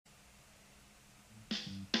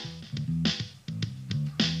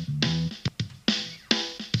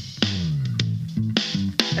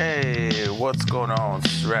Hey, what's going on?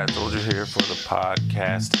 Strat Soldier here for the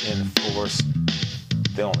podcast In Force,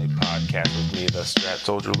 the only podcast with me, the Strat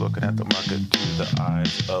Soldier, looking at the market through the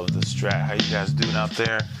eyes of the Strat. How you guys doing out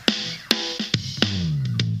there?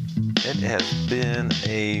 It has been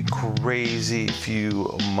a crazy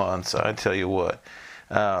few months. I tell you what,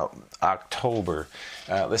 October.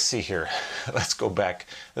 Let's see here. Let's go back.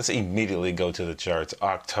 Let's immediately go to the charts.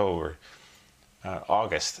 October,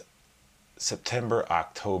 August, September,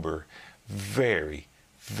 October, very,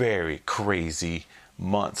 very crazy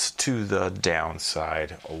months to the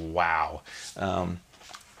downside. Wow.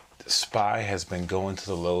 SPY has been going to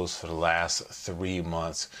the lows for the last 3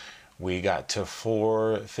 months. We got to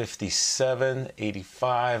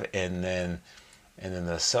 457.85, and then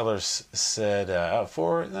the sellers said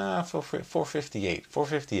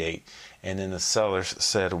 458, and then the sellers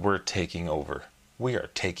said we're taking over. We are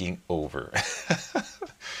taking over.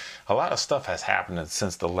 A lot of stuff has happened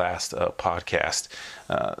since the last podcast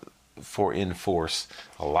for In Force.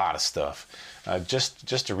 A lot of stuff. Just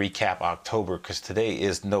to recap October, because today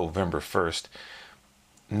is November 1st.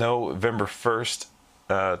 November 1st,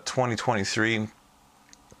 2023.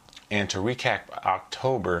 And to recap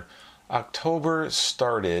October, October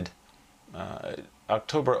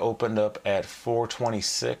opened up at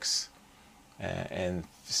 426 and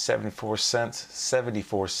 74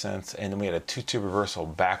 cents, and then we had a 2-2 reversal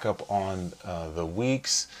back up on the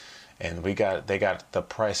weeks, and they got the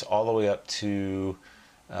price all the way up to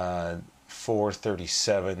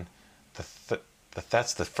 437.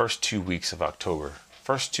 That's the first 2 weeks of October.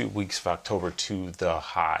 First 2 weeks of October to the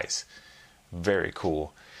highs. Very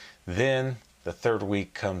cool. Then the third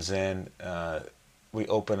week comes in. We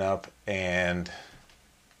open up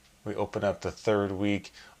the third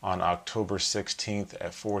week on October 16th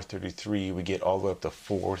at 433. We get all the way up to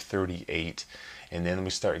 438, and then we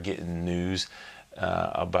start getting news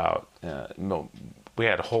about. We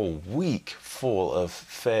had a whole week full of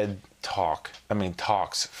Fed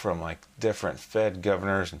talks from like different Fed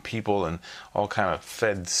governors and people and all kind of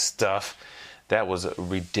Fed stuff. That was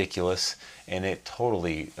ridiculous, and it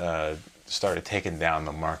totally started taking down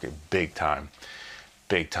the market big time.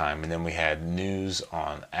 And then we had news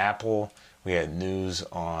on Apple. We had news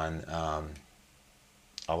on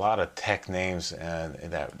a lot of tech names, and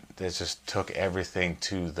that just took everything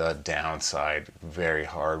to the downside very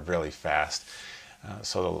hard, really fast.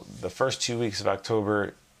 So the first 2 weeks of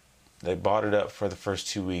October, they bought it up for the first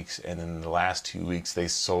 2 weeks, and then the last 2 weeks they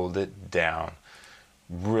sold it down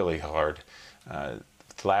really hard. The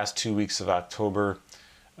last 2 weeks of October,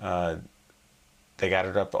 they got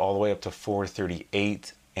it up all the way up to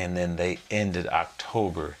 438, and then they ended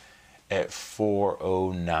October at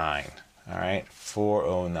 409. All right,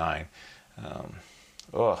 409.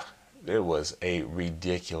 It was a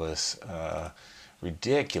ridiculous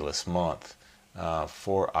month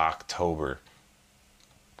for October.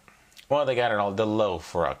 Well, they got it all. The low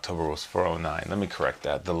for October was 409. Let me correct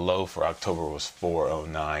that. The low for October was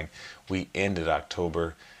 409. We ended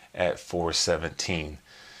October at 417.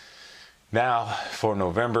 Now, for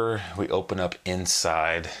November, we open up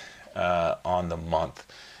inside on the month,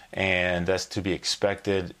 and that's to be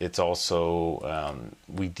expected. It's also,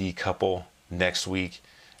 we decouple next week.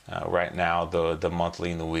 Right now, the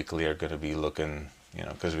monthly and the weekly are going to be looking,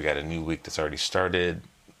 because we got a new week that's already started,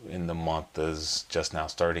 and the month is just now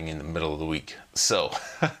starting in the middle of the week. So,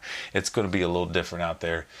 it's going to be a little different out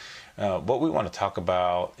there. What I'm going to talk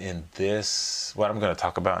about in this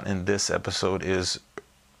episode is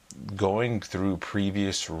going through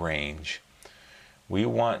previous range. We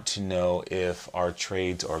want to know if our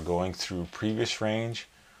trades are going through previous range,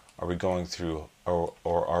 or are we going through or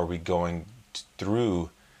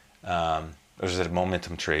is it a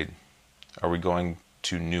momentum trade? Are we going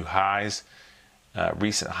to new highs?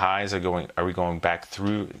 Recent highs are we going back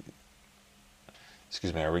through?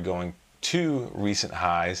 Are we going to recent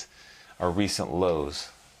highs or recent lows?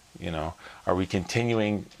 Are we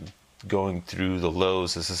continuing going through the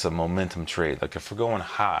lows? Is this a momentum trade? Like if we're going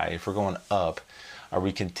high, if we're going up, are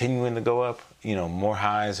we continuing to go up? More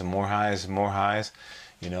highs and more highs and more highs,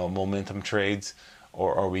 momentum trades,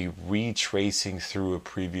 or are we retracing through a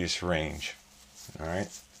previous range? All right.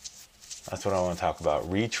 That's what I want to talk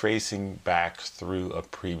about. Retracing back through a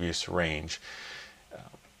previous range.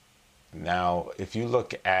 Now, if you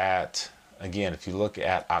look at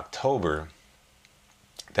October,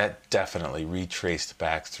 that definitely retraced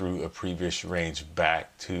back through a previous range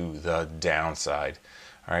back to the downside.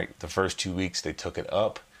 All right, the first 2 weeks they took it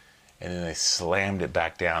up, and then they slammed it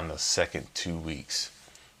back down the second 2 weeks.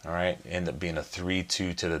 All right, ended up being a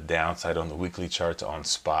 3-2 to the downside on the weekly charts on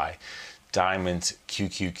SPY. Diamonds,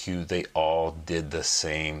 QQQ, they all did the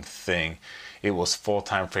same thing. It was full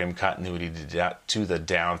time frame continuity to the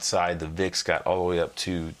downside. The VIX got all the way up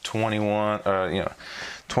to 21,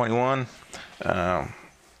 $21.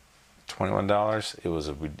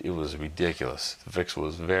 It was ridiculous. The VIX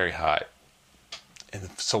was very high, and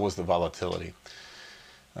so was the volatility.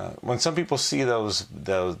 When some people see those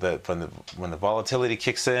that when the volatility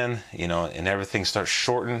kicks in, and everything starts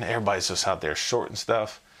shorting, everybody's just out there shorting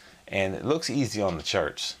stuff, and it looks easy on the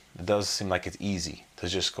charts. It does seem like it's easy to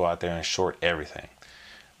just go out there and short everything.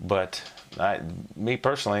 But me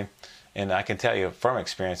personally, and I can tell you from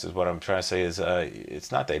experience, is what I'm trying to say is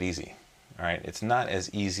it's not that easy. All right, it's not as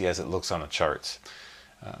easy as it looks on the charts.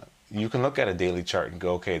 You can look at a daily chart and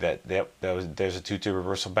go, okay, there's a 2-2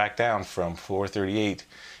 reversal back down from 438,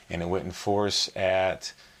 and it went in force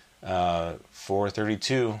at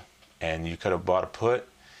 432, and you could have bought a put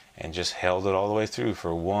and just held it all the way through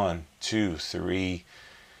for 1, 2, 3,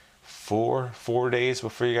 4 days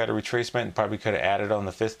before you got a retracement, and probably could have added on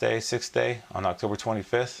the 6th day on October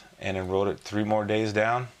 25th and then rolled it 3 more days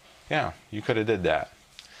down. Yeah, you could have did that.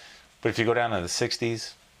 But if you go down to the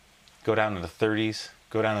 60s, go down to the 30s,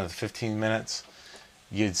 go down to the 15 minutes,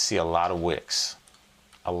 you'd see a lot of wicks.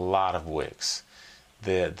 A lot of wicks.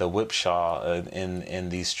 The whipsaw in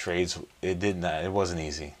these trades, it wasn't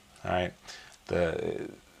easy. All right,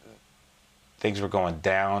 things were going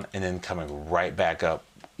down and then coming right back up,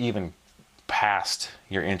 even past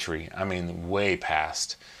your entry. I mean, way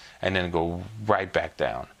past, and then go right back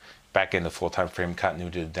down, back into full time frame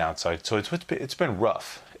continuity to the downside. So it's been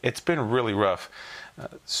rough. It's been really rough.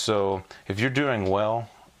 So if you're doing well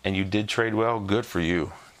and you did trade well, good for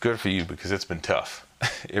you. Good for you, because it's been tough.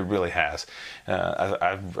 It really has.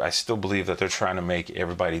 I still believe that they're trying to make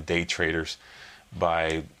everybody day traders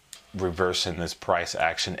by reversing this price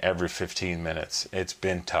action every 15 minutes. It's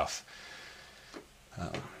been tough.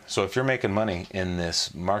 So if you're making money in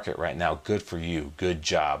this market right now, good for you. Good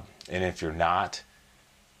job. And if you're not,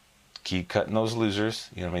 keep cutting those losers.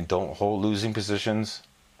 Don't hold losing positions.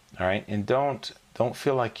 All right, and don't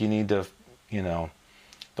feel like you need to,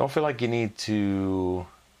 don't feel like you need to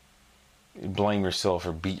blame yourself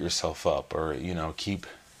or beat yourself up, or keep,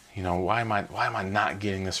 why am I not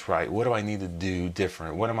getting this right? What do I need to do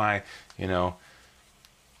different? What am I,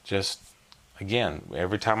 just again,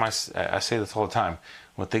 every time I say this all the time,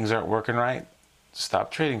 when things aren't working right,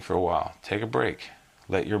 stop trading for a while. Take a break.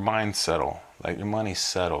 Let your mind settle. Let your money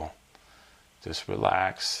settle. Just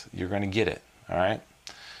relax. You're going to get it. All right.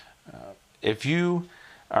 If you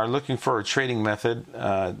are looking for a trading method,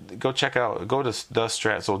 go to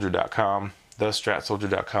thestratsoldier.com.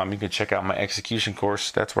 thestratsoldier.com. You can check out my execution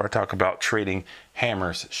course. That's where I talk about trading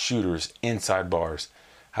hammers, shooters, inside bars,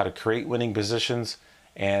 how to create winning positions,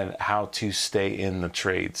 and how to stay in the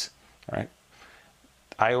trades. All right.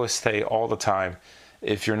 I always say all the time,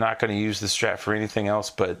 if you're not going to use the strat for anything else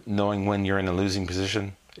but knowing when you're in a losing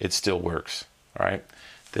position, it still works. All right.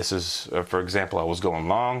 This is, for example, I was going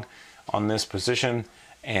long on this position,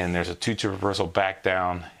 and there's a 2-2 reversal back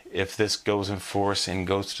down. If this goes in force and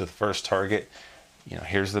goes to the first target,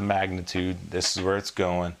 here's the magnitude. This is where it's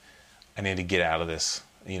going. I need to get out of this,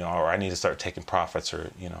 or I need to start taking profits,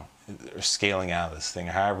 or or scaling out of this thing.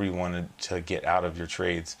 However you want to get out of your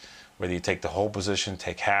trades, whether you take the whole position,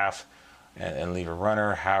 take half, and leave a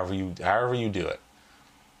runner. However you do it.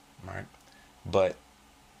 All right, but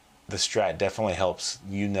the strat definitely helps.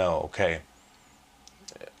 Okay,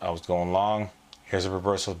 I was going long. Here's a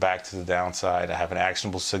reversal back to the downside. I have an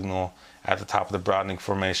actionable signal at the top of the broadening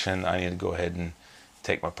formation. I need to go ahead and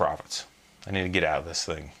take my profits. I need to get out of this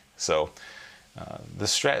thing. So the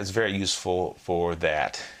strat is very useful for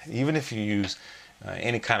that. Even if you use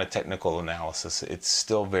any kind of technical analysis, it's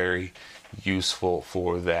still very useful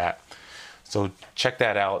for that. So check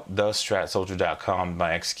that out, thestratsoldier.com,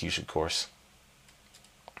 my execution course.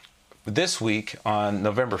 This week on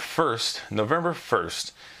November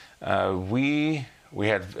 1st, we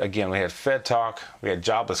had Fed talk, we had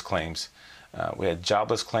jobless claims. We had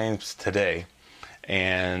jobless claims today,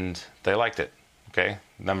 and they liked it. Okay,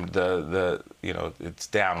 it's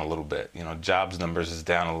down a little bit. Jobs numbers is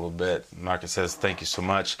down a little bit. Market says thank you so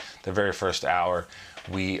much. The very first hour,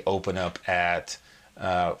 we open up at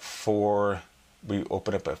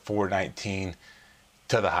 419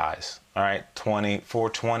 to the highs. All right,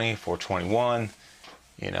 420, 421.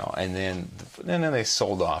 And then they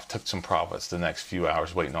sold off, took some profits the next few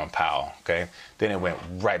hours waiting on Powell. Okay, then it went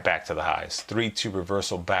right back to the highs. 3-2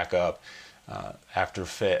 reversal back up after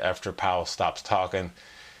Powell stops talking,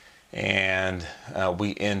 And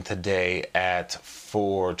we end today at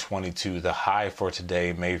 422. The high for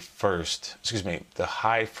today, the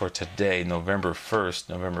high for today, November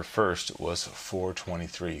 1st was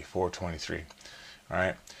 423. All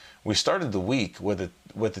right. We started the week with a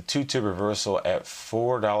 2-tip reversal at at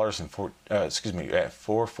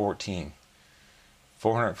 414.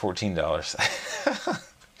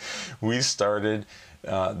 We started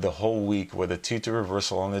the whole week with a 2-tip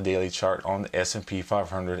reversal on the daily chart on the S&P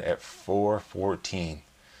 500 at 414.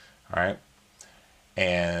 All right.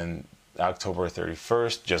 And October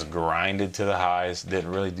 31st just grinded to the highs.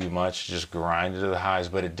 Didn't really do much, just grinded to the highs,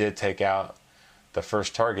 but it did take out the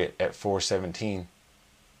first target at 417.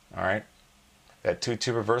 All right. That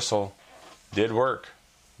 2-tip reversal did work.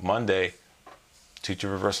 Monday, 2-tip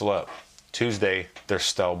reversal up. Tuesday, they're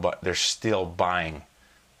still buying.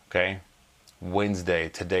 Okay. Wednesday,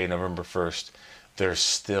 today, November 1st, they're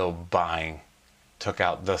still buying. Took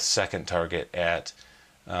out the second target at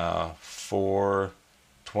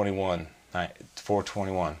 421.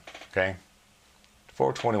 Okay.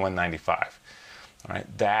 421.95. All right.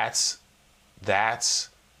 That's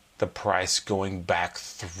the price going back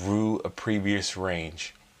through a previous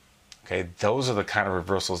range. Okay, those are the kind of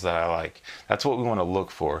reversals that I like. That's what we want to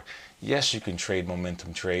look for. Yes, you can trade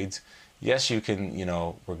momentum trades. Yes, you can,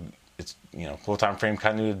 it's full time frame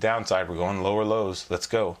continuity to the downside. We're going lower lows. Let's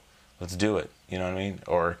go. Let's do it. You know what I mean?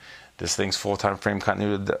 Or this thing's full time frame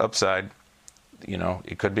continuity to the upside.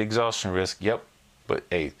 It could be exhaustion risk. Yep. But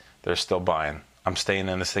hey, they're still buying. I'm staying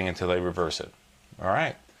in this thing until they reverse it. All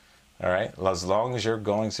right. As long as you're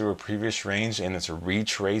going through a previous range and it's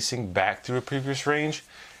retracing back through a previous range,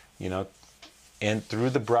 and through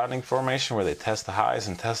the broadening formation where they test the highs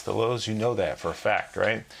and test the lows, that for a fact,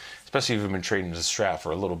 right? Especially if you've been trading the strat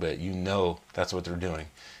for a little bit, that's what they're doing.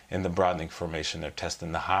 In the broadening formation, they're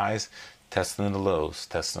testing the highs, testing the lows,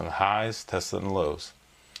 testing the highs, testing the lows.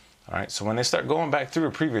 All right, so when they start going back through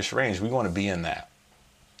a previous range, we want to be in that.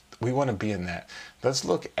 Let's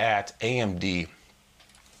look at AMD.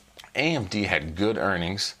 AMD had good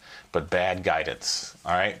earnings, but bad guidance.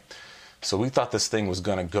 All right. So we thought this thing was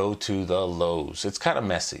going to go to the lows. It's kind of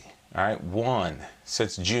messy. All right.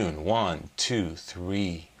 Since June, 1, 2,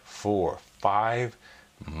 3, 4, 5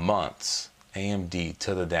 months, AMD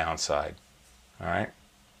to the downside. All right.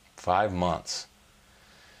 5 months.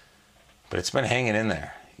 But it's been hanging in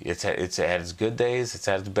there. It's had its good days. It's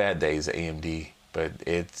had its bad days, AMD. But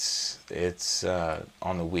it's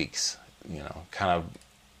on the weeks, kind of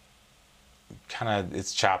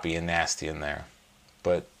it's choppy and nasty in there.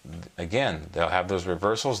 But again, they'll have those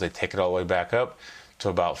reversals. They take it all the way back up to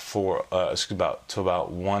about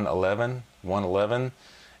 111,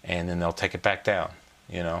 and then they'll take it back down.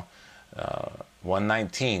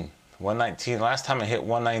 119. Last time it hit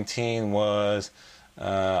 119 was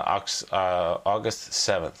August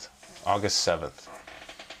 7th.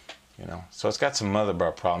 So it's got some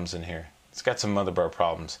motherboard problems in here.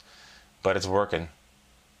 But it's working.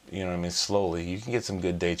 Slowly. You can get some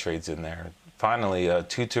good day trades in there. Finally, a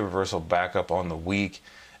 2-tip reversal back up on the week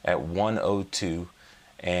at 102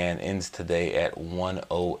 and ends today at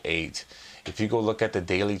 108. If you go look at the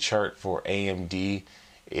daily chart for AMD,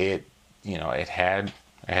 it had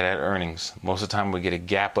earnings. Most of the time we get a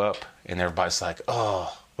gap up and everybody's like,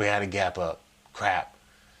 oh, we had a gap up. Crap.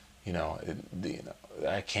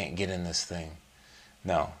 I can't get in this thing.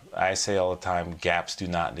 No, I say all the time, gaps do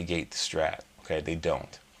not negate the strat. Okay, they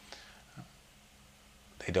don't.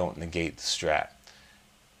 They don't negate the strat.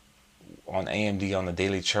 On AMD on the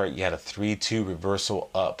daily chart, you had a 3-2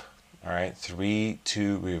 reversal up. All right,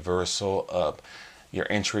 3-2 reversal up. Your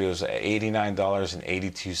entry was at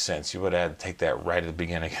 $89.82. You would have had to take that right at the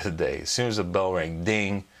beginning of the day. As soon as the bell rang,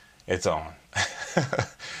 ding, it's on.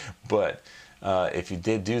 But if you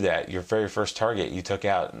did do that, your very first target, you took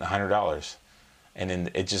out $100. And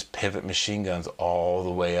then it just pivot machine guns all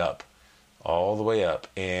the way up.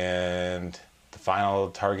 And the final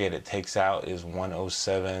target it takes out is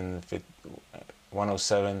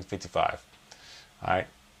 107.55. All right,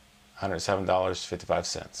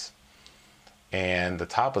 $107.55. And the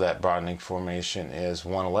top of that broadening formation is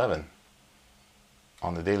 111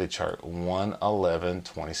 on the daily chart,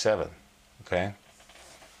 111.27. Okay,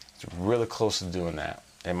 it's really close to doing that.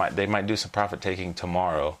 They might do some profit taking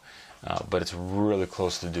tomorrow, but it's really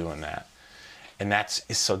close to doing that. And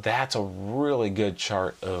that's a really good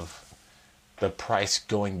chart of the price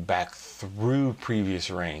going back through previous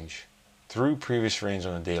range on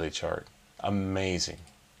the daily chart. Amazing.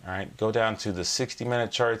 All right, go down to the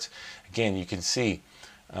 60-minute charts. Again, you can see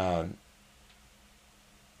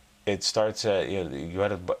it starts at, they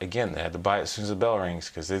had to buy it as soon as the bell rings,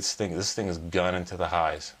 because this thing is gunning to the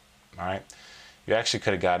highs. All right, you actually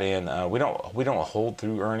could have got in. We don't hold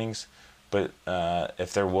through earnings, but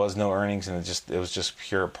if there was no earnings and it was just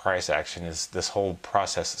pure price action, is this whole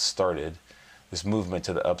process started. This movement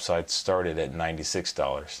to the upside started at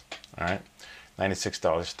 $96. All right,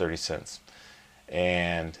 $96.30,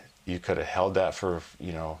 and you could have held that for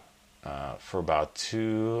for about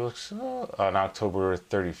on October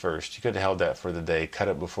 31st. You could have held that for the day, cut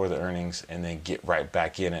it before the earnings, and then get right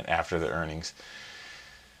back in it after the earnings.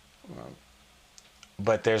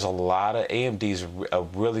 But there's a lot of AMD's a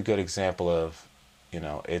really good example of,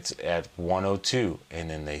 it's at 102, and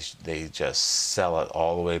then they just sell it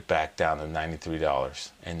all the way back down to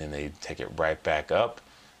 $93, and then they take it right back up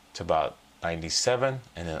to about 97,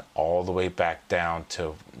 and then all the way back down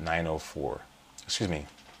to 904. Excuse me,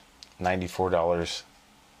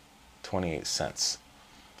 $94.28.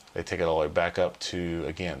 They take it all the way back up to,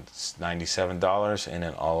 again, $97, and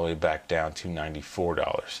then all the way back down to $94.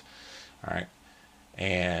 All right,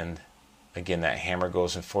 and again, that hammer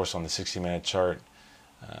goes in force on the 60-minute chart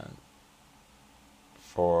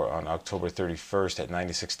on October 31st at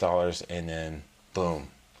 $96, and then boom.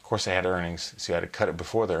 Of course, they had earnings, so you had to cut it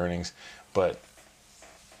before the earnings, but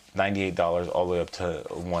 $98 all the way up to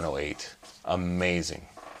 108. Amazing.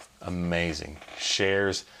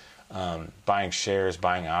 Shares,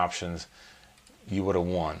 buying options, you would have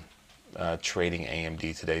won trading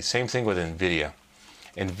AMD today. Same thing with NVIDIA.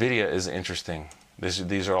 NVIDIA is interesting.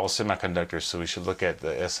 These are all semiconductors, so we should look at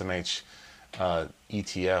the SMH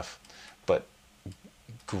ETF, but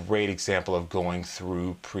great example of going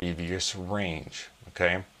through previous range.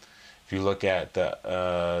 Okay, if you look at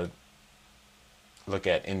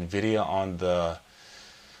NVIDIA on the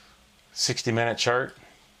 60-minute chart,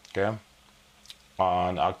 okay,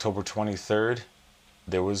 on October 23rd,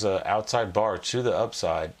 there was an outside bar to the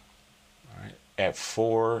upside. All right, at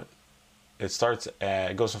 4. It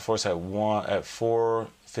goes in force at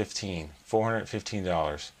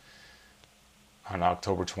 $415 on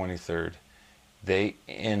October 23rd. They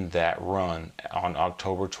end that run on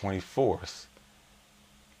October 24th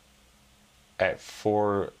at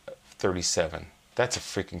 437. That's a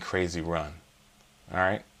freaking crazy run. All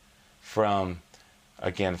right, from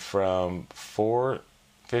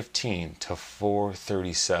 415 to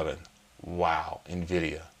 437. Wow,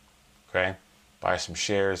 NVIDIA. Okay, buy some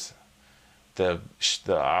shares. The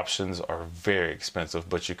options are very expensive,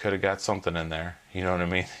 but you could have got something in there. You know what I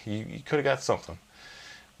mean? You could have got something.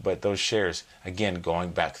 But those shares, again,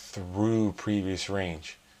 going back through previous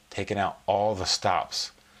range, taking out all the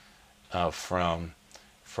stops from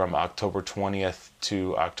October 20th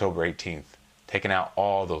to October 18th, taking out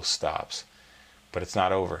all those stops. But it's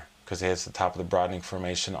not over, because it hits the top of the broadening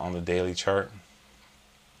formation on the daily chart.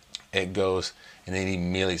 It goes, and then it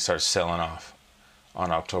immediately starts selling off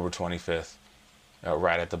on October 25th.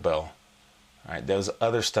 Right at the bell. All right, there's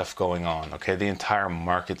other stuff going on. Okay, the entire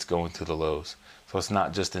market's going to the lows, so it's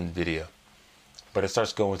not just NVIDIA, but it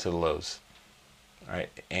starts going to the lows. All right,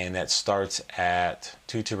 and that starts at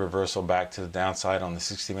 2-2 reversal back to the downside on the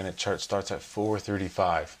 60-minute chart. Starts at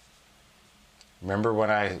 435. Remember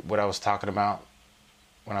what I was talking about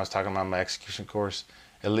when I was talking about my execution course?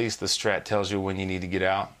 At least the strat tells you when you need to get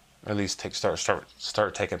out, or at least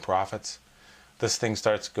start taking profits. This thing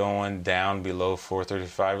starts going down below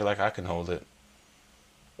 435. You're like, I can hold it.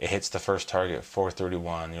 It hits the first target,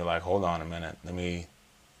 431. You're like, hold on a minute. I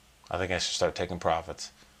think I should start taking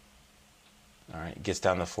profits. All right, it gets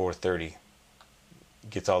down to 430.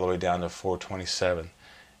 Gets all the way down to 427.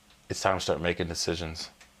 It's time to start making decisions.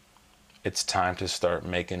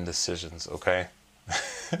 Okay?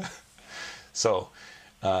 So,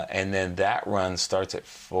 and then that run starts at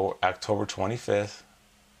October 25th.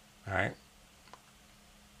 All right.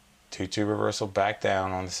 2-2 reversal back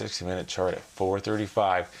down on the 60-minute chart at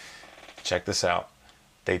 435. Check this out.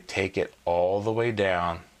 They take it all the way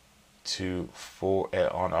down to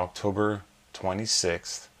on October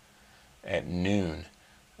 26th at noon.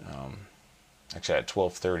 Actually, at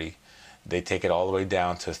 12:30, they take it all the way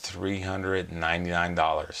down to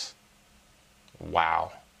 $399.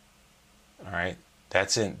 Wow. All right,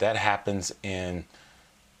 that happens in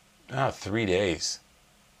 3 days.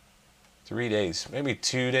 3 days, maybe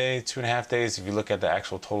 2 days, 2.5 days if you look at the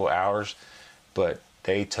actual total hours, but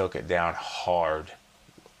they took it down hard.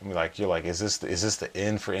 You're like, is this the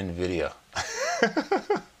end for NVIDIA?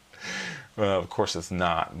 Well, of course it's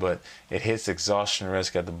not, but it hits exhaustion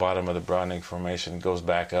risk at the bottom of the broadening formation, goes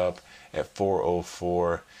back up at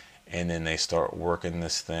 404, and then they start working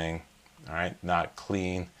this thing. All right, not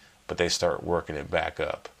clean, but they start working it back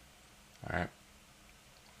up. All right.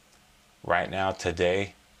 Right now,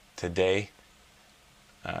 today,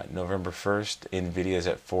 November 1st, NVIDIA is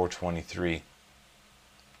at 423.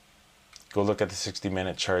 Go look at the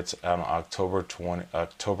 60-minute charts on October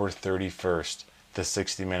 31st. The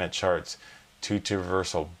 60-minute charts. 2-2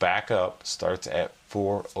 reversal back up starts at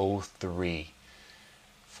 403.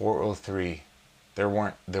 403.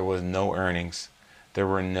 There was no earnings. There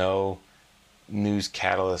were no news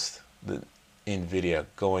catalysts. The NVIDIA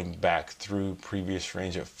going back through previous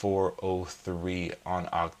range at 403 on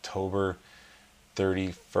October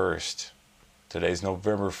 31st. Today's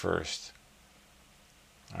November 1st.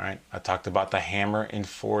 All right. I talked about the hammer in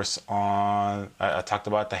force on. I talked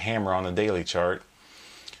about the hammer on the daily chart,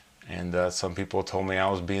 and some people told me I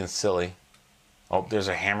was being silly. Oh, there's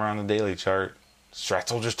a hammer on the daily chart.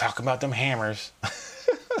 Stratzel just talking about them hammers.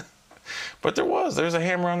 But there's a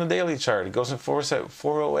hammer on the daily chart. It goes in force at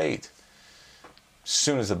 408.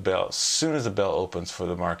 Soon as the bell opens for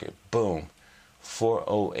the market, boom,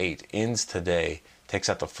 408 ends today. Takes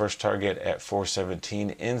out the first target at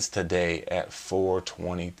 417, ends today at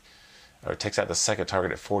 420, or takes out the second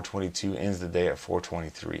target at 422, ends the day at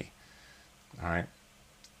 423. All right.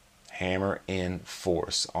 Hammer in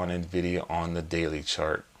force on NVIDIA on the daily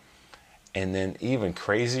chart. And then even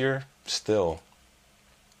crazier still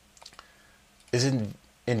is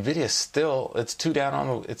NVIDIA still, it's two down on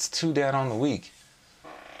the week.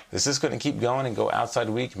 Is this going to keep going and go outside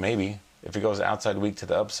the week? Maybe. If it goes outside the week to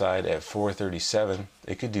the upside at 437,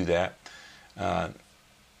 it could do that. But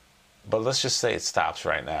let's just say it stops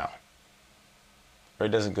right now, or it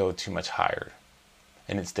doesn't go too much higher,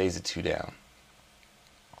 and it stays at 2 down.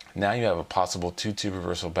 Now you have a possible 2-2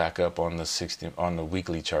 reversal back up on the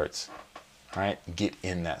weekly charts. All right, get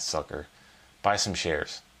in that sucker, buy some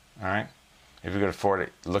shares. All right, if you can afford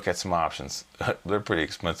it, look at some options. They're pretty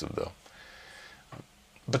expensive though.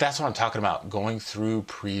 But that's what I'm talking about, going through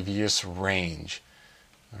previous range.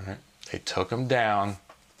 All right, they took them down,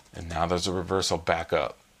 and now there's a reversal back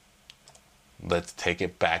up. Let's take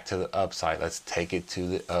it back to the upside. Let's take it to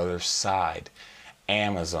the other side.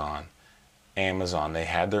 Amazon, they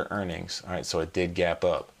had their earnings. All right, so it did gap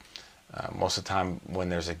up. Most of the time when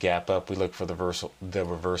there's a gap up, we look for the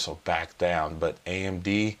reversal back down. But AMD,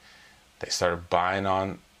 they started buying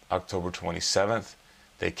on October 27th.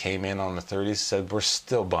 They came in on the 30th, said we're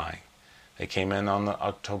still buying. They came in on the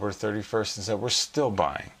October 31st and said we're still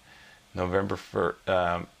buying. October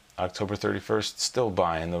 31st, still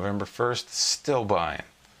buying. November 1st, still buying.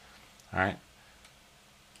 All right.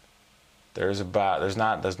 There's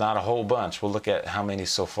not a whole bunch. We'll look at how many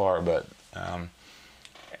so far, but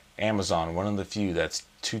Amazon, one of the few that's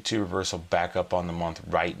 2-2 reversal back up on the month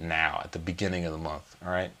right now at the beginning of the month.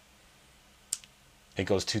 All right. It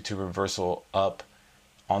goes 2-2 reversal up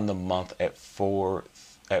on the month at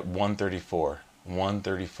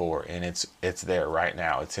 134, and it's there right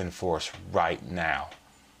now. It's in force right now.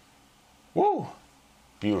 Woo,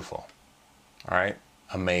 beautiful. All right,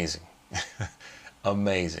 amazing,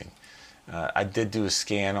 amazing. I did do a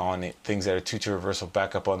scan on things that are 2-2 reversal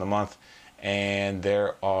back up on the month, and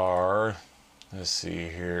there are, let's see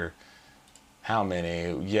here, how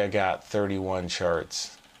many? You got 31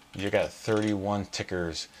 charts. You got 31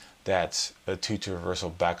 tickers. That's a 2-2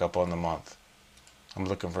 reversal back up on the month. I'm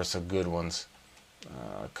looking for some good ones.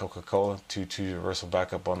 Coca-Cola, 2-2 reversal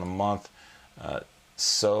back up on the month.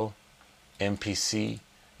 So, MPC,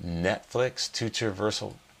 Netflix, 2-2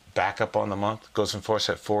 reversal back up on the month. Goes in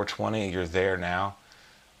force at 420. You're there now.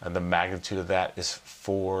 The magnitude of that is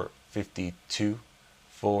 452.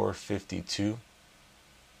 452.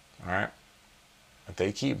 All right. But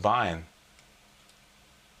they keep buying.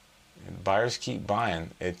 Buyers keep buying.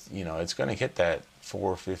 It's going to hit that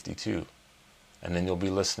 452, and then you'll be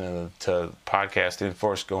listening to podcast in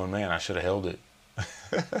force going, man, I should have held it.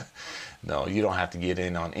 No, you don't have to get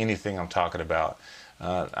in on anything I'm talking about.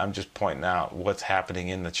 I'm just pointing out what's happening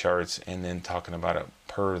in the charts and then talking about it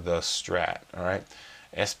per the strat. All right,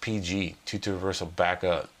 SPG 2-2 reversal back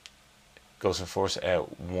up, goes in force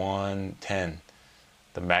at 110.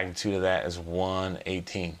 The magnitude of that is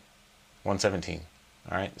 117.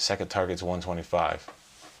 All right, second target's 125.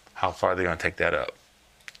 How far are they going to take that up?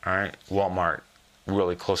 All right, Walmart,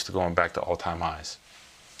 really close to going back to all-time highs.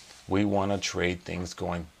 We want to trade things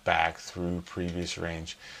going back through previous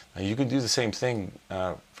range. Now, you can do the same thing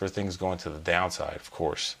for things going to the downside, of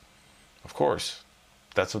course. Of course.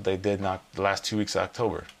 That's what they did the last 2 weeks of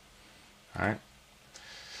October. All right.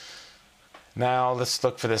 Now let's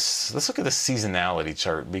look for this. Let's look at the seasonality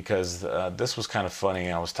chart, because this was kind of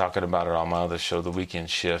funny. I was talking about it on my other show, The Weekend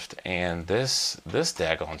Shift, and this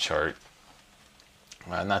daggone chart,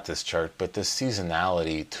 not this chart, but this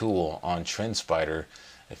seasonality tool on TrendSpider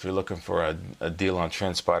If you're looking for a deal on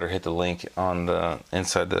TrendSpider, hit the link on the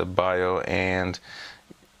inside the bio and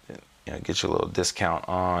get you a little discount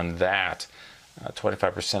on that.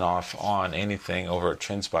 25% off on anything over at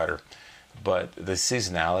TrendSpider. But the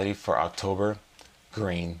seasonality for October,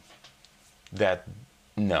 green, that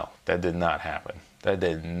did not happen. That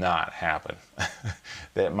did not happen.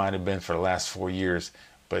 That might have been for the last 4 years,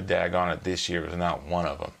 but daggone it, this year was not one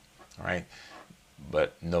of them. All right.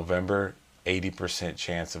 But November, 80%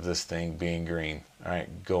 chance of this thing being green. All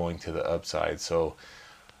right, going to the upside. So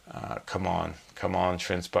come on,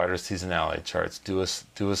 TrendSpider seasonality charts. Do us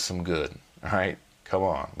some good. All right, come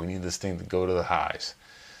on. We need this thing to go to the highs.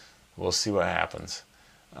 We'll see what happens.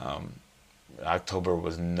 October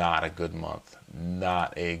was not a good month.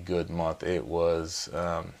 Not a good month. It was,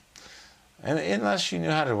 and unless you knew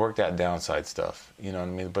how to work that downside stuff, you know what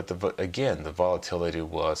I mean. But again, the volatility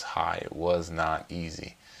was high. It was not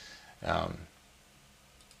easy.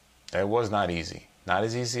 It was not easy. Not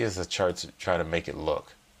as easy as the charts try to make it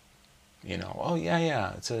look. Oh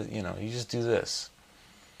yeah, it's you just do this.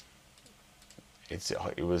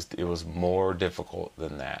 It was more difficult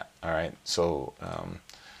than that. All right, so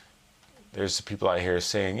there's people out here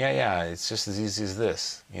saying, yeah, it's just as easy as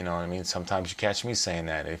this. You know what I mean? Sometimes you catch me saying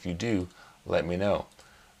that. If you do, let me know.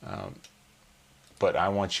 But I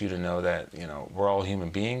want you to know that we're all human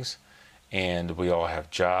beings, and we all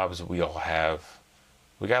have jobs. We got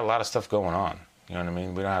a lot of stuff going on. You know what I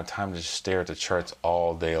mean? We don't have time to just stare at the charts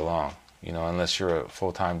all day long. Unless you're a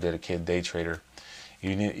full-time dedicated day trader.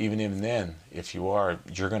 Even then, if you are,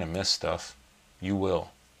 you're going to miss stuff. You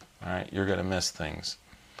will. All right? You're going to miss things.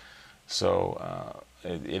 So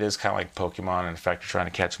it is kind of like Pokemon. In fact, you're trying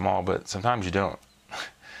to catch them all, but sometimes you don't.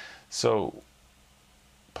 So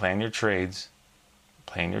plan your trades.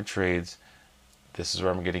 This is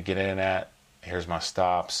where I'm going to get in at. Here's my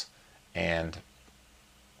stops. And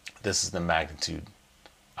this is the magnitude.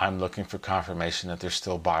 I'm looking for confirmation that there's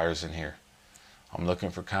still buyers in here. I'm looking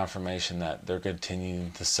for confirmation that they're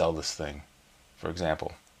continuing to sell this thing, for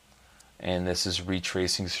example. And this is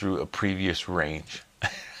retracing through a previous range.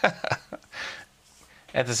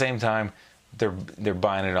 At the same time, they're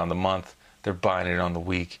buying it on the month. They're buying it on the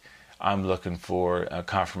week. I'm looking for a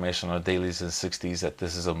confirmation on the dailies and 60s that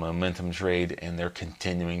this is a momentum trade and they're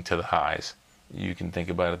continuing to the highs. You can think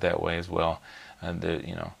about it that way as well.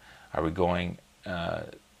 Are we going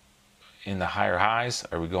in the higher highs?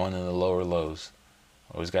 Are we going in the lower lows?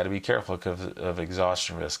 Always got to be careful of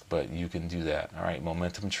exhaustion risk, but you can do that. All right,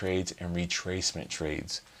 momentum trades and retracement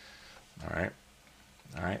trades. All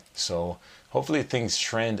right. So hopefully things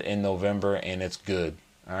trend in November and it's good.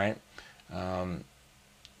 All right.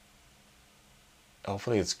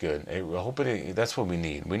 Hopefully it's good. That's what we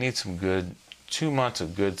need. We need some good 2 months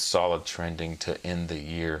of good solid trending to end the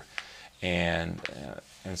year, and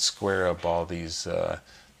square up all these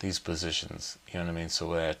positions. You know what I mean?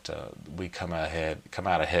 So that we come out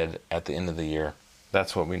ahead at the end of the year.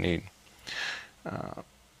 That's what we need.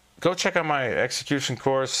 Go check out my execution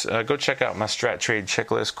course. Go check out my Strat Trade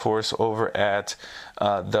Checklist course over at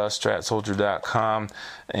thestratsoldier.com.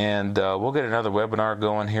 And we'll get another webinar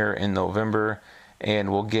going here in November.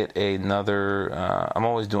 And we'll get another, I'm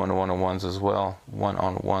always doing the one-on-ones as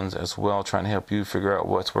well, trying to help you figure out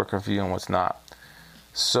what's working for you and what's not.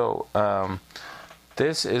 So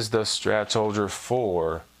this is the Strat Soldier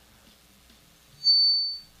 4.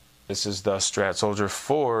 This is the Strat Soldier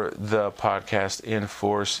for the podcast in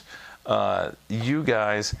force. You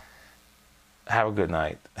guys have a good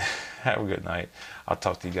night. Have a good night. I'll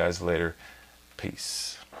talk to you guys later.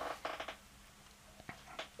 Peace.